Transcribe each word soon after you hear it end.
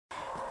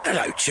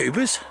Hello,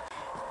 tubers.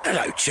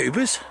 Hello,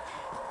 tubers.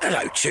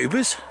 Hello,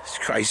 tubers. It's a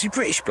crazy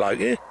British bloke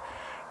here.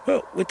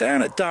 Well, we're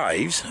down at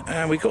Dave's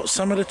and we got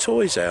some of the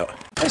toys out.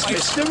 It's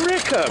Mr.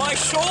 Rickham. My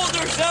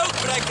shoulder's out,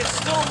 but I can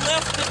still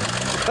lift it.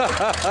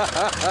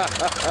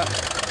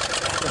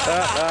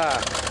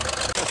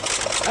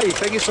 Hey, you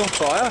think it's on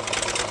fire?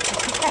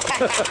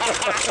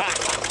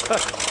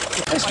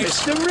 It's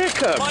Mr.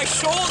 Rickham. My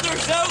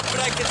shoulder's out, but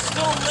I can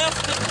still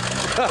lift it.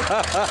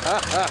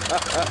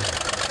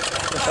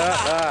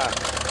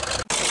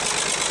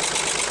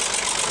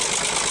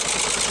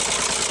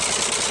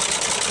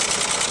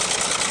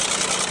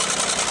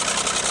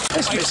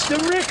 It's Mr.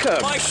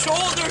 Rickham. My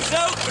shoulder's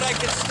out, but I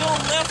can still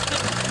lift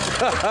it.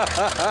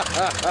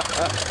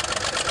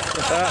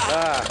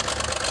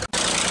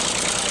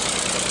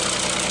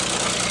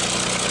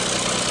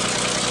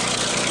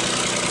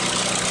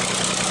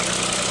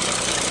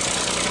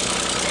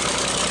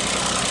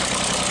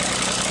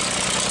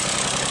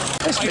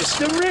 It's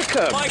Mr.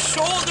 Rickham. My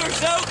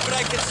shoulder's out, but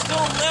I can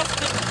still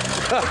lift it.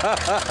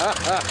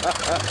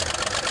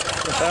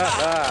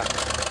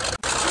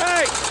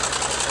 Hey!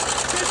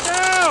 Get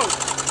down!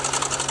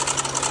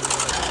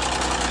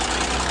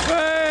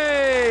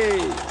 Hey!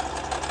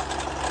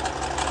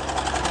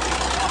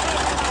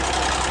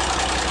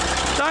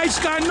 Dave's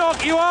going to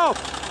knock you off.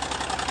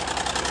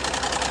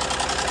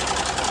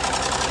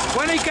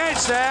 When he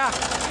gets there,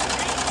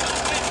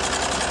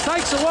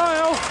 takes a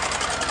while.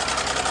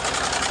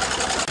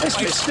 It's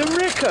Mr.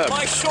 Rickham.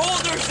 My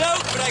shoulder's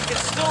out, but I can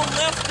still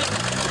lift it.